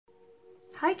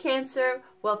Hi Cancer,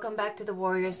 welcome back to the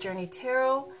Warrior's Journey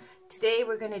Tarot. Today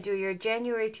we're going to do your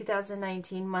January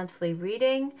 2019 monthly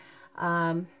reading.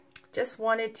 Just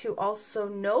wanted to also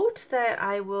note that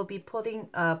I will be putting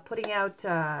out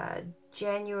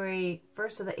January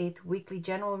 1st to the 8th weekly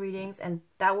general readings, and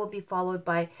that will be followed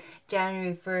by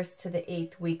January 1st to the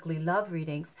 8th weekly love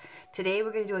readings. Today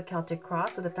we're going to do a Celtic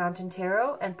cross with a fountain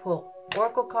tarot and pull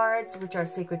oracle cards, which are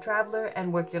Sacred Traveler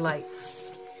and Work Your Light.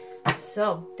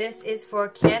 So this is for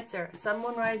Cancer, Sun,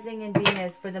 Moon, Rising, and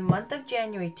Venus for the month of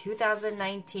January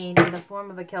 2019 in the form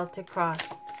of a Celtic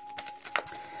cross.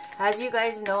 As you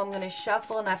guys know, I'm going to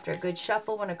shuffle, and after a good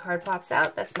shuffle, when a card pops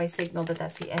out, that's my signal that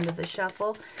that's the end of the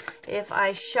shuffle. If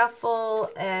I shuffle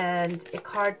and a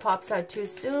card pops out too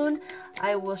soon,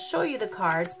 I will show you the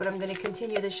cards, but I'm going to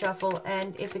continue the shuffle,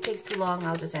 and if it takes too long,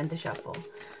 I'll just end the shuffle.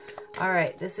 All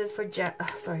right, this is for Gemini.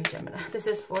 This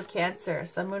is for Cancer,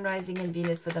 Sun, Moon, Rising, and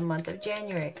Venus for the month of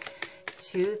January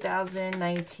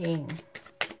 2019.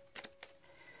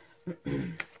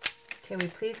 Can we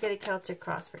please get a Celtic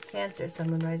cross for Cancer,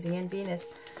 Sun, Moon, Rising, and Venus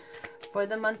for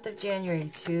the month of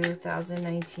January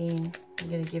 2019? I'm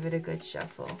going to give it a good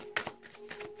shuffle.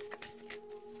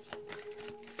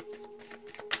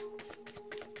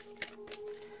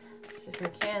 For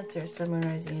Cancer, Sun, Moon,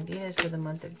 Rising, and Venus for the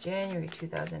month of January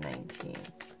 2019.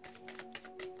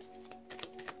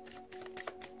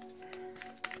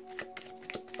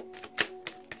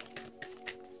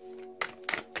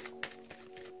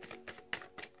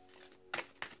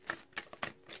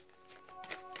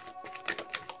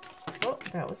 Oh,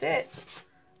 that was it.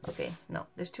 Okay, no,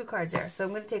 there's two cards there. So I'm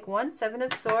going to take one, Seven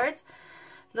of Swords.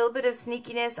 A little bit of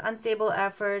sneakiness, unstable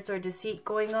efforts, or deceit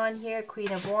going on here.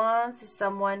 Queen of Wands is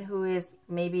someone who is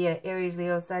maybe an Aries,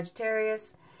 Leo,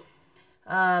 Sagittarius,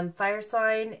 fire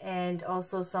sign, and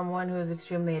also someone who is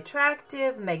extremely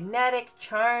attractive, magnetic,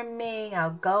 charming,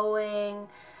 outgoing,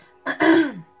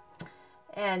 and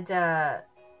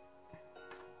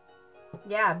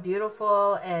yeah,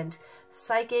 beautiful and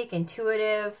psychic,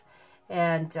 intuitive,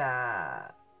 and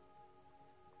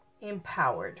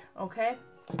empowered. Okay.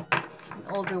 An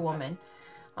older woman.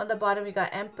 On the bottom we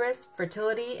got Empress,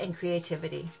 fertility, and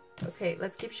creativity. Okay,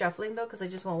 let's keep shuffling though, because I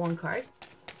just want one card.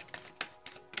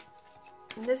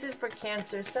 And this is for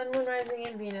Cancer, Sun, Moon, Rising,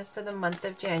 and Venus for the month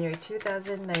of January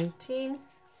 2019.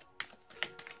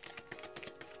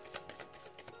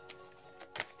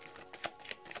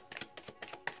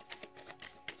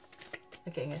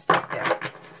 Okay, I'm going to stop there.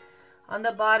 On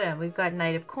the bottom we've got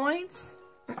Knight of Coins.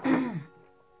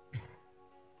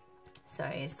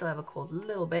 Sorry, I still have a cold a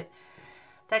little bit.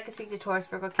 That could speak to Taurus,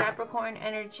 Virgo, Capricorn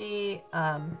energy,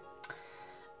 a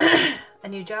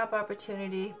new job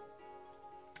opportunity,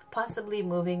 possibly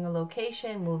moving a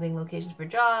location, moving locations for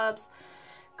jobs.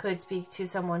 Could speak to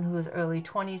someone who's early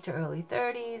 20s to early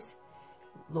 30s,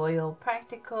 loyal,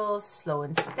 practical, slow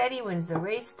and steady, wins the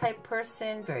race type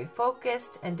person, very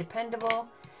focused and dependable.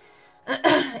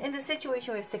 In the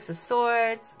situation, we have Six of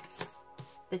Swords.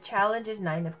 The challenge is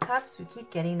Nine of Cups. We keep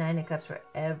getting Nine of Cups for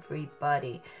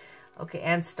everybody. Okay,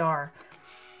 and Star.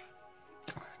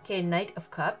 Okay, Knight of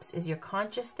Cups is your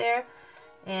conscious there.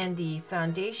 And the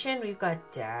foundation, we've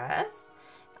got Death.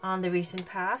 On the recent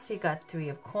past, we've got Three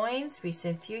of Coins.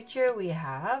 Recent future, we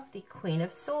have the Queen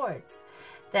of Swords.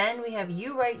 Then we have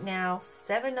you right now,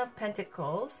 Seven of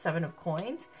Pentacles, Seven of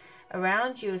Coins.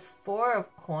 Around you is Four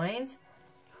of Coins.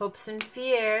 Hopes and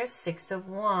fears, Six of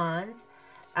Wands.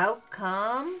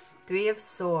 Outcome, Three of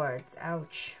Swords.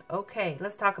 Ouch. Okay,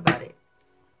 let's talk about it.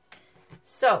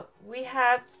 So we're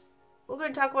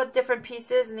going to talk about different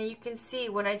pieces, and then you can see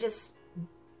when I just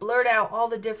blurt out all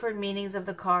the different meanings of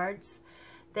the cards,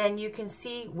 then you can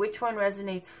see which one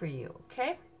resonates for you.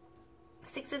 Okay.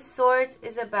 Six of Swords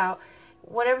is about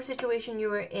whatever situation you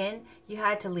were in, you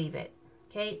had to leave it.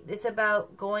 Okay. It's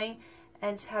about going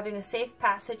and having a safe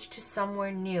passage to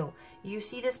somewhere new. You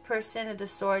see this person of the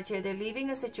swords here, they're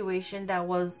leaving a situation that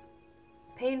was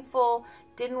painful,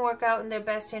 didn't work out in their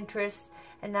best interests,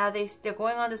 and now they're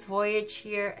going on this voyage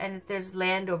here, and there's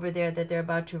land over there that they're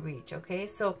about to reach. Okay,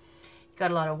 so you got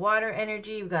a lot of water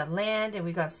energy, we got land, and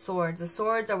we got swords. The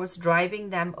swords are what's driving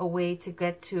them away to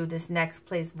get to this next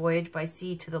place, voyage by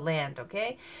sea to the land.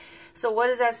 Okay, so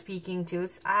what is that speaking to?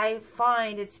 I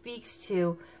find it speaks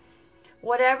to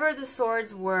whatever the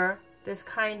swords were, this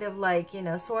kind of like, you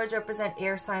know, swords represent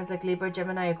air signs like Libra,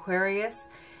 Gemini, Aquarius.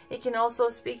 It can also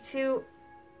speak to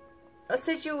a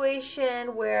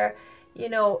situation where, you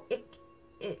know,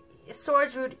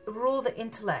 swords would rule the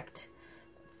intellect,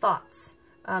 thoughts,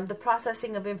 the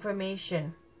processing of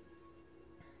information.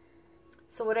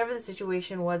 So whatever the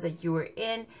situation was that you were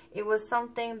in, it was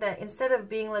something that instead of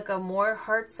being like a more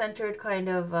heart-centered kind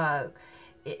of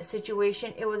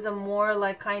situation. It was a more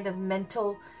like kind of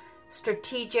mental,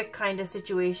 strategic kind of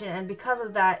situation, and because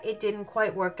of that, it didn't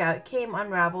quite work out. It came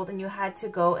unraveled, and you had to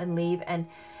go and leave and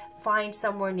find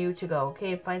somewhere new to go,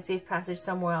 okay, and find safe passage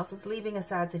somewhere else. It's leaving a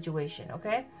sad situation,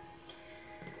 okay?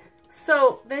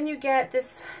 So then you get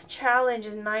this challenge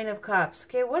is 9 of Cups.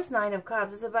 Okay, what's 9 of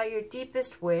Cups? It's about your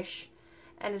deepest wish,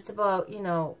 and it's about, you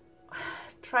know,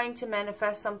 trying to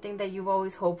manifest something that you've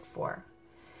always hoped for.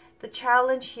 The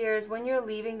challenge here is when you're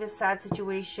leaving this sad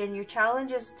situation, your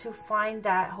challenge is to find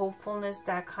that hopefulness,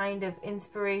 that kind of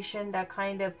inspiration, that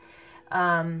kind of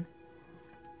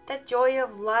that joy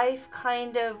of life,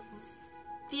 kind of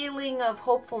feeling of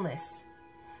hopefulness,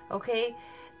 okay,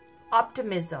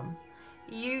 optimism.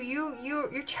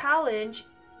 Your challenge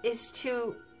is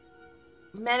to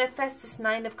manifest this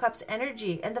 9 of Cups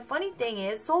energy. And the funny thing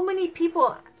is, so many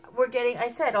people were getting, I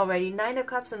said already, 9 of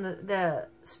Cups on the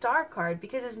star card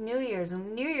because it's New Year's.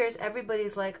 And New Year's,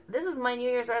 everybody's like, this is my New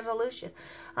Year's resolution.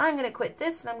 I'm going to quit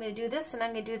this, and I'm going to do this, and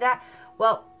I'm going to do that.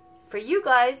 Well, for you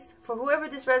guys, for whoever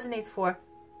this resonates for,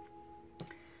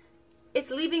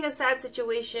 it's leaving a sad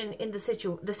situation in the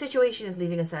situation is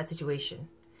leaving a sad situation.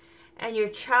 And your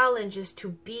challenge is to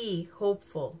be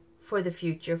hopeful for the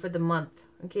future, for the month.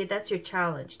 Okay, that's your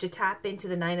challenge, to tap into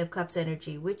the 9 of Cups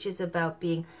energy, which is about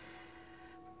being,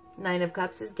 9 of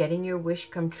Cups is getting your wish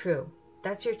come true.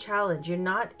 That's your challenge. You're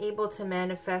not able to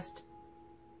manifest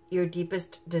your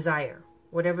deepest desire,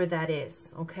 whatever that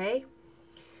is, okay?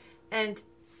 And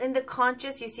in the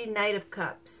conscious, you see Knight of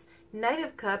Cups. Knight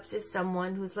of Cups is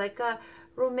someone who's like a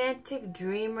romantic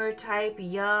dreamer type,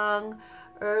 young,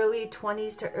 early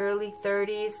 20s to early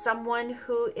 30s, someone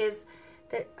who is,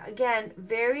 that again,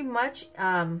 very much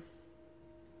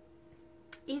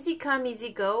easy come, easy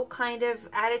go kind of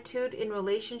attitude in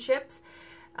relationships.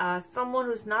 Someone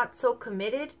who's not so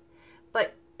committed,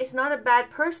 but it's not a bad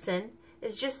person.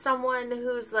 It's just someone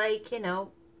who's like, you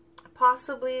know,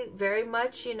 possibly very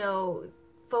much, you know,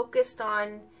 focused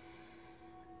on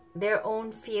their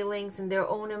own feelings and their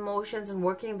own emotions and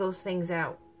working those things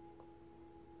out.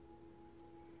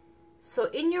 So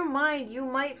in your mind, you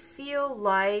might feel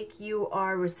like you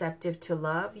are receptive to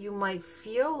love. You might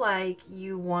feel like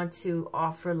you want to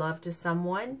offer love to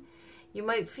someone. You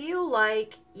might feel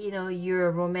like, you know, you're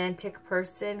a romantic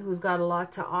person who's got a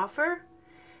lot to offer.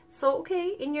 So, okay,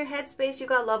 in your headspace, you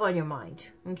got love on your mind,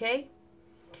 okay?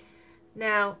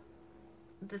 Now,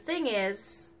 the thing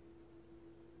is,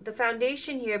 the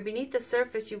foundation here, beneath the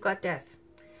surface, you've got death.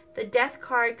 The death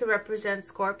card could represent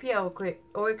Scorpio,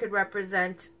 or it could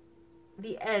represent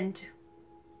the end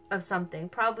of something.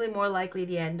 Probably more likely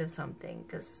the end of something,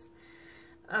 because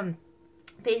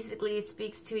basically it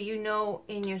speaks to, you know,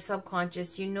 in your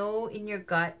subconscious, you know in your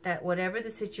gut that whatever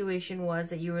the situation was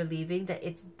that you were leaving, that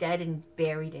it's dead and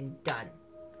buried and done.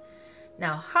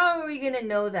 Now, how are we going to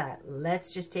know that?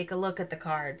 Let's just take a look at the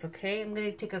cards, okay? I'm going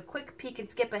to take a quick peek and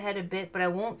skip ahead a bit, but I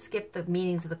won't skip the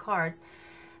meanings of the cards.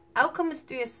 Outcome is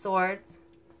 3 of Swords,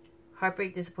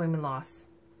 heartbreak, disappointment, loss.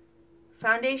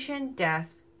 Foundation, death,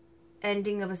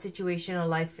 ending of a situation, a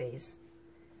life phase.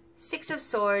 6 of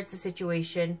Swords, the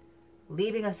situation,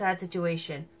 leaving a sad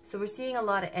situation. So we're seeing a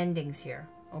lot of endings here,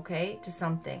 okay, to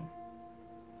something.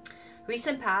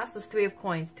 Recent past was 3 of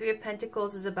Coins. 3 of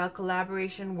Pentacles is about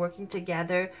collaboration, working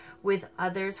together with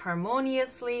others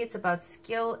harmoniously. It's about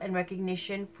skill and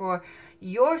recognition for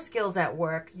your skills at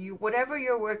work. Whatever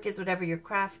your work is, whatever your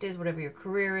craft is, whatever your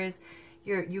career is,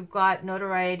 you've got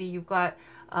notoriety, you've got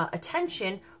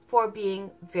attention for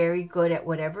being very good at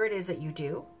whatever it is that you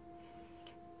do.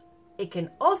 It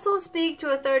can also speak to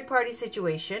a third-party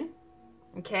situation,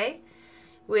 okay,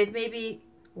 with maybe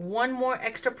one more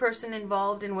extra person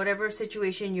involved in whatever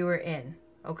situation you were in,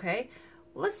 okay?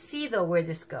 Let's see, though, where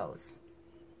this goes.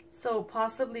 So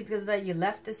possibly because of that you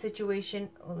left the situation.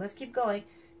 Well, let's keep going.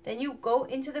 Then you go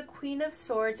into the Queen of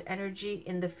Swords energy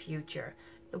in the future.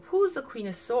 Who's the Queen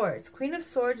of Swords? Queen of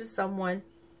Swords is someone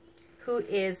who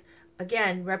is,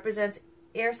 again, represents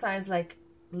air signs like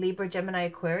Libra, Gemini,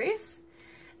 Aquarius.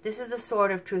 This is the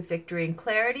sword of truth, victory, and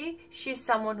clarity. She's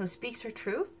someone who speaks her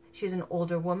truth. She's an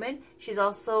older woman. She's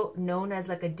also known as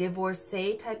like a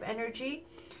divorcee type energy.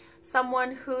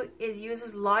 Someone who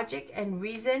uses logic and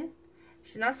reason.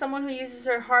 She's not someone who uses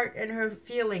her heart and her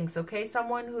feelings, okay?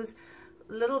 Someone who's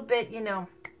a little bit, you know,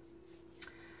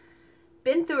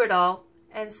 been through it all.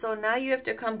 And so now you have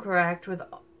to come correct with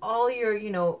all your, you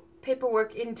know,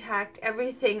 paperwork intact,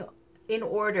 everything in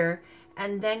order.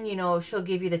 And then, you know, she'll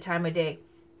give you the time of day.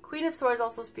 Queen of Swords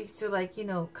also speaks to, like, you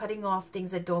know, cutting off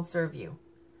things that don't serve you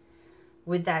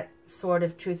with that sword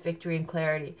of truth, victory, and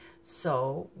clarity.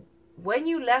 So when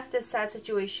you left this sad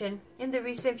situation, in the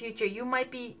recent future, you might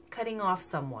be cutting off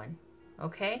someone,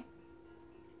 okay?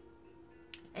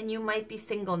 And you might be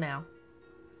single now.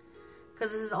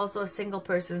 Because this is also a single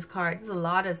person's card. There's a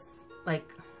lot of, like,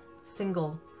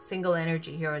 single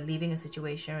energy here, or leaving a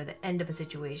situation, or the end of a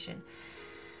situation.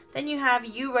 Then you have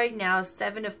you right now,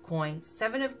 7 of coins.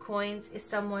 7 of coins is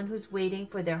someone who's waiting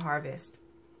for their harvest.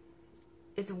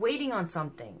 It's waiting on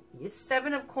something. It's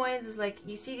 7 of coins is like,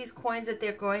 you see these coins that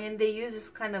they're growing, and they use this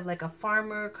kind of like a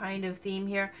farmer kind of theme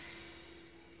here.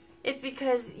 It's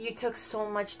because you took so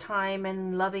much time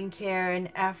and loving care and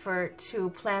effort to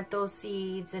plant those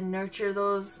seeds and nurture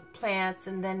those plants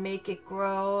and then make it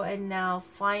grow. And now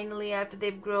finally, after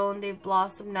they've grown, they've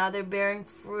blossomed, now they're bearing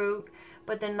fruit.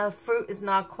 But then the fruit is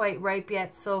not quite ripe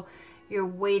yet, so you're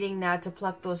waiting now to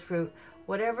pluck those fruit.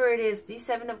 Whatever it is, these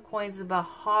 7 of coins is about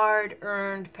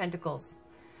hard-earned pentacles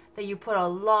that you put a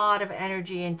lot of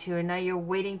energy into, and now you're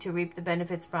waiting to reap the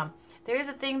benefits from. There is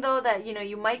a thing, though, that, you know,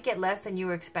 you might get less than you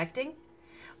were expecting,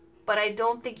 but I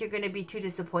don't think you're going to be too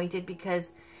disappointed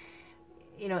because,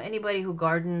 you know, anybody who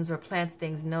gardens or plants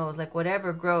things knows, like,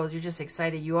 whatever grows, you're just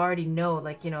excited. You already know,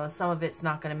 like, you know, some of it's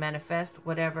not going to manifest,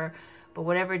 whatever, but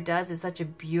whatever it does is such a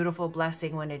beautiful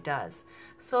blessing when it does.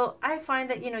 So I find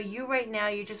that, you know, you right now,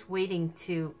 you're just waiting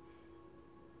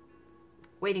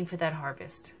for that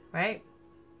harvest, right?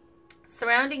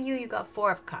 Surrounding you, you got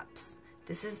 4 of cups.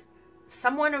 This is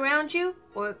someone around you,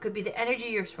 or it could be the energy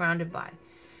you're surrounded by.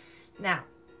 Now,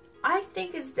 I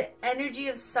think it's the energy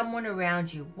of someone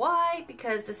around you. Why?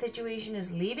 Because the situation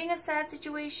is leaving a sad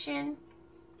situation.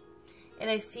 And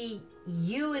I see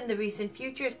you in the recent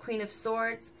future as Queen of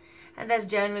Swords. And that's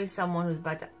generally someone who's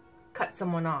about to cut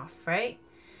someone off, right?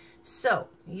 So,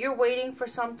 you're waiting for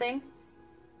something.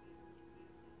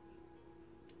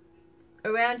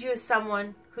 Around you is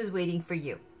someone who's waiting for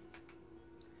you.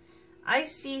 I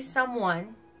see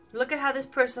someone, look at how this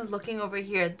person's looking over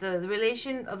here. The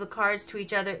relation of the cards to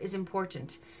each other is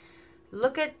important.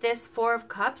 Look at this 4 of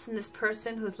cups and this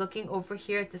person who's looking over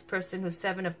here at this person who's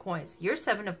 7 of coins. You're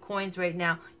 7 of coins right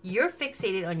now. You're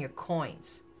fixated on your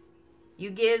coins.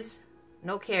 You gives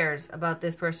no cares about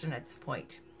this person at this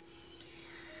point.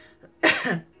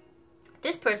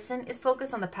 This person is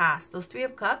focused on the past, those 3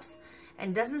 of cups,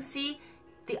 and doesn't see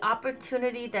the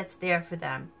opportunity that's there for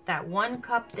them. That 1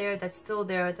 cup there that's still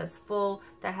there, that's full,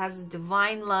 that has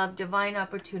divine love, divine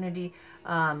opportunity.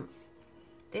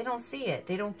 They don't see it.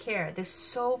 They don't care. They're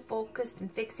so focused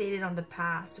and fixated on the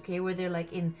past, okay, where they're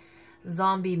like in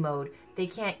zombie mode. They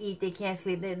can't eat, they can't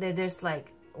sleep. They're just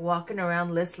like walking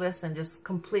around listless and just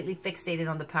completely fixated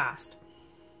on the past.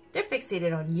 They're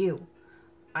fixated on you,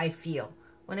 I feel.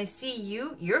 When I see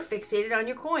you, you're fixated on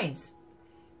your coins.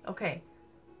 Okay.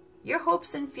 Your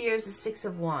hopes and fears is 6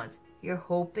 of Wands. You're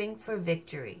hoping for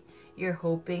victory. You're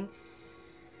hoping.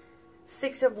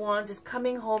 6 of Wands is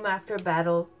coming home after a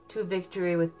battle to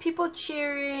victory with people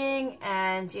cheering,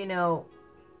 and, you know,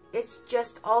 it's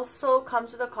just also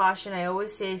comes with a caution. I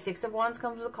always say 6 of Wands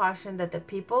comes with a caution that the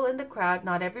people in the crowd,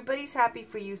 not everybody's happy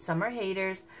for you. Some are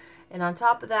haters. And on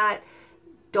top of that,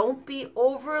 don't be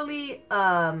overly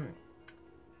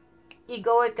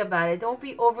egoic about it. Don't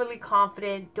be overly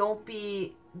confident. Don't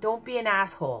be an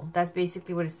asshole. That's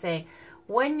basically what it's saying.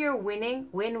 When you're winning,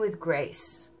 win with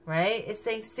grace, right? It's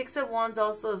saying 6 of Wands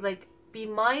also is like, be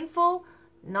mindful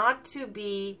not to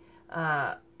be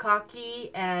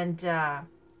cocky and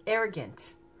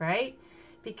arrogant, right?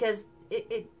 Because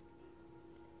it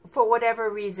for whatever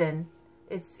reason,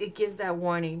 it gives that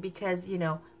warning, because, you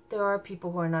know, there are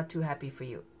people who are not too happy for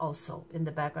you also in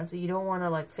the background. So you don't want to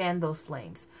like fan those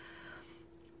flames.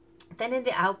 Then in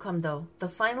the outcome, though, the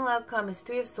final outcome is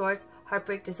 3 of Swords,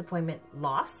 heartbreak, disappointment,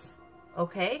 loss,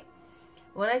 okay?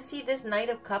 When I see this Knight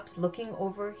of Cups looking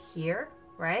over here,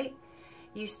 right,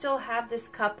 you still have this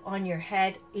cup on your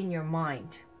head, in your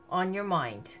mind, on your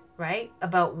mind, right,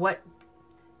 about what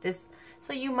this,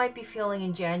 so you might be feeling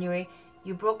in January,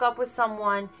 you broke up with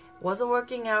someone, wasn't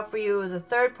working out for you, it was a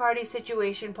third-party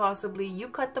situation possibly, you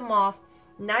cut them off.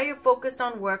 Now you're focused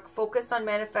on work, focused on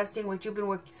manifesting what you've been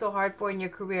working so hard for in your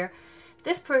career.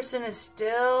 This person is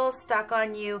still stuck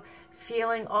on you,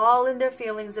 feeling all in their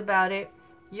feelings about it.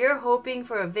 You're hoping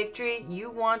for a victory.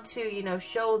 You want to, you know,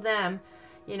 show them,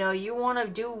 you know, you want to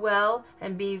do well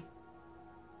and be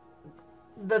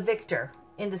the victor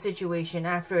in the situation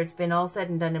after it's been all said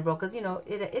and done and broke. Because, you know,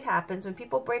 it happens. When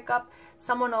people break up,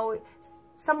 someone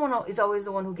is always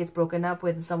the one who gets broken up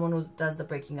with, and someone who does the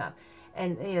breaking up.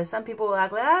 And, you know, some people will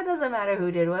act like, it doesn't matter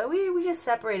who did what. We just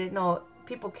separated. No,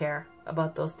 people care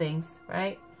about those things,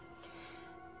 right?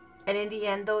 And in the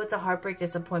end, though, it's a heartbreak,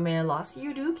 disappointment, and loss.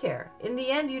 You do care. In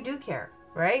the end, you do care.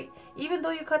 right? Even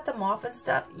though you cut them off and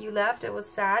stuff, you left, it was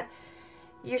sad,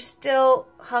 you're still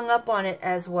hung up on it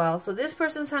as well. So this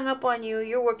person's hung up on you.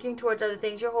 You're working towards other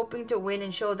things. You're hoping to win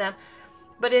and show them.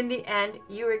 But in the end,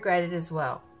 you regret it as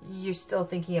well. You're still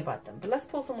thinking about them. But let's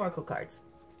pull some oracle cards.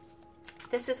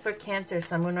 This is for Cancer,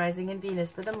 Sun, Moon, Rising, and Venus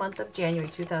for the month of January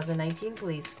 2019,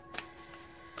 please.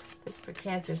 This is for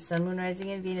Cancer, Sun, Moon,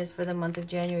 Rising, and Venus for the month of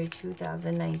January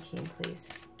 2019, please.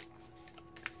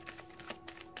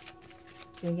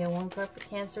 You can get one card for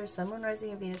Cancer, Sun, Moon,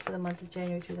 Rising, and Venus for the month of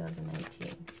January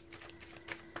 2019.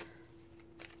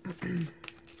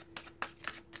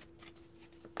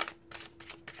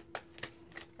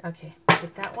 Okay,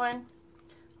 take that one.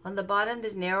 On the bottom,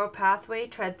 there's narrow pathway,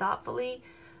 tread thoughtfully.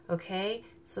 Okay,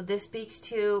 so this speaks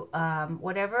to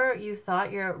whatever you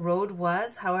thought your road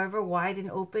was, however wide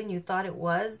and open you thought it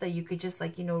was, that you could just,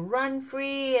 like, you know, run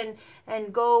free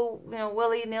and go, you know,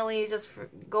 willy-nilly, just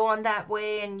go on that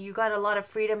way, and you got a lot of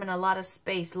freedom and a lot of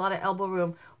space, a lot of elbow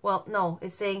room. Well, no,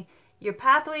 it's saying your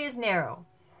pathway is narrow.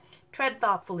 Tread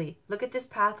thoughtfully. Look at this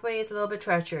pathway. It's a little bit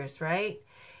treacherous, right?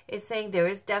 It's saying there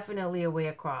is definitely a way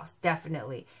across,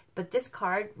 definitely. But this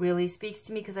card really speaks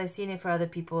to me, because I've seen it for other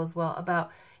people as well,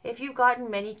 about if you've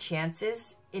gotten many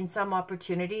chances in some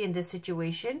opportunity in this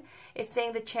situation, it's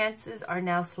saying the chances are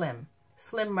now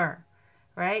slimmer,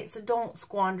 right? So don't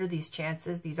squander these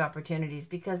chances, these opportunities,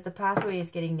 because the pathway is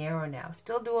getting narrow now.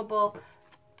 Still doable,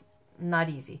 not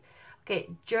easy. Okay,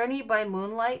 Journey by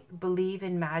Moonlight, Believe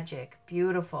in Magic.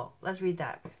 Beautiful. Let's read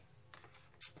that.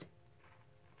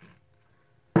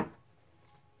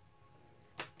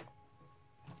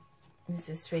 This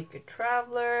is Sacred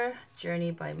Traveler,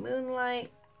 Journey by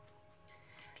Moonlight.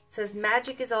 It says,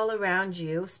 magic is all around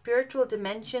you. Spiritual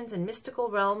dimensions and mystical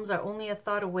realms are only a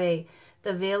thought away.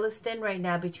 The veil is thin right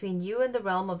now between you and the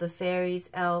realm of the fairies,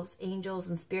 elves, angels,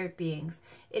 and spirit beings.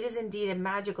 It is indeed a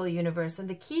magical universe, and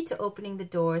the key to opening the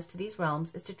doors to these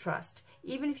realms is to trust.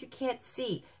 Even if you can't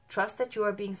see, trust that you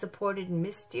are being supported in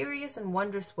mysterious and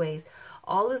wondrous ways.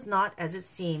 All is not as it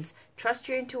seems. Trust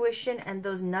your intuition and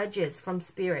those nudges from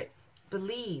spirit.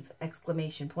 Believe!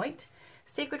 Exclamation point.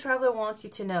 Sacred Traveler wants you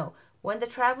to know, when the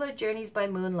traveler journeys by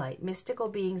moonlight, mystical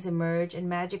beings emerge and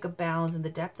magic abounds in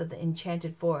the depth of the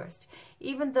enchanted forest.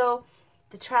 Even though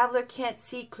the traveler can't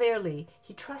see clearly,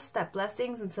 he trusts that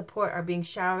blessings and support are being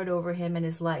showered over him and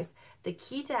his life. The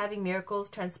key to having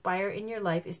miracles transpire in your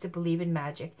life is to believe in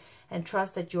magic and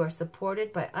trust that you are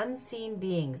supported by unseen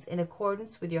beings in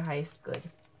accordance with your highest good.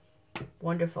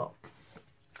 Wonderful.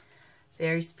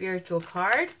 Very spiritual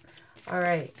card. All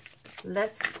right.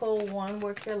 Let's pull one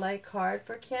Work Your Light card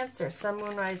for Cancer, Sun,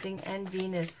 Moon, Rising, and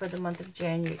Venus for the month of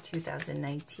January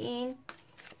 2019.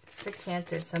 It's for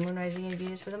Cancer, Sun, Moon, Rising, and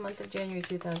Venus for the month of January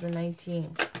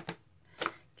 2019.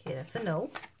 Okay, that's a no.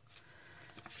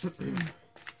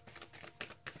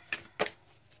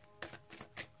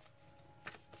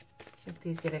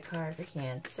 Please get a card for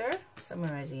Cancer, Sun,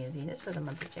 Moon, Rising, and Venus for the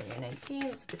month of January 19.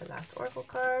 This will be the last Oracle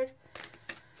card.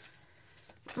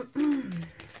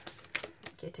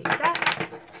 Okay, take that.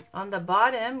 On the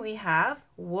bottom, we have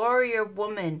Warrior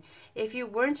Woman. If you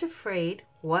weren't afraid,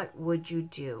 what would you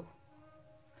do?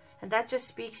 And that just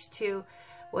speaks to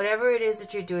whatever it is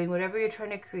that you're doing, whatever you're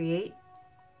trying to create.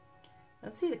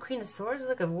 Let's see, the Queen of Swords is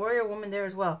like a warrior woman there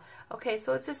as well. Okay,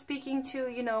 so it's just speaking to,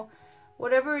 you know,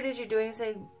 whatever it is you're doing,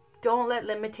 say, don't let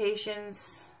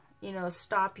limitations, you know,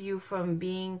 stop you from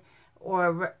being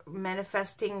or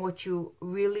manifesting what you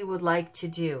really would like to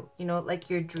do. You know, like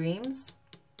your dreams.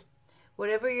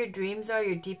 Whatever your dreams are,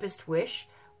 your deepest wish,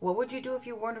 what would you do if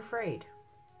you weren't afraid?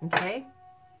 Okay?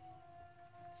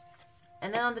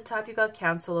 And then on the top, you got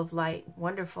Council of Light.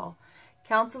 Wonderful.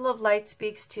 Council of Light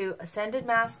speaks to ascended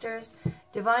masters,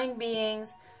 divine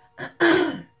beings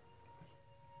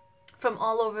from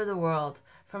all over the world,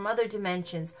 from other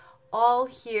dimensions, all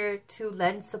here to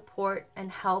lend support and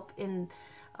help in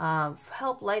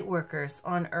help light workers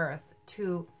on Earth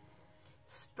to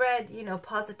spread, you know,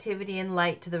 positivity and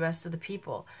light to the rest of the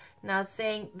people. Now it's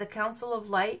saying the Council of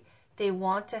Light, they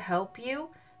want to help you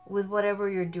with whatever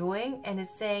you're doing, and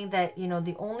it's saying that, you know,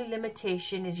 the only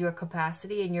limitation is your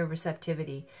capacity and your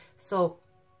receptivity. So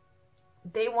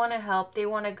they want to help, they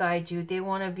want to guide you, they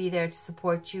want to be there to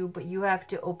support you, but you have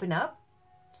to open up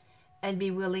and be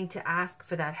willing to ask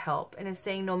for that help. And it's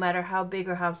saying no matter how big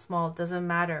or how small, it doesn't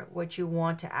matter what you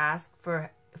want to ask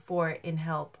for in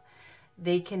help.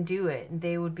 They can do it, and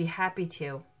they would be happy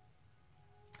to.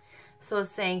 So it's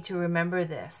saying to remember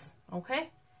this, okay?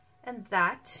 And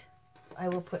that I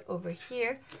will put over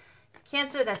here.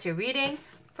 Cancer, that's your reading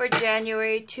for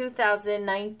January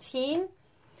 2019.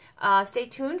 Stay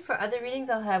tuned for other readings.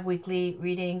 I'll have weekly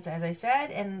readings, as I said,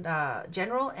 and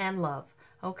general and love.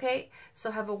 Okay,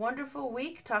 so have a wonderful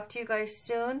week. Talk to you guys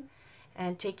soon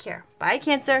and take care. Bye,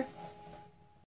 Cancer.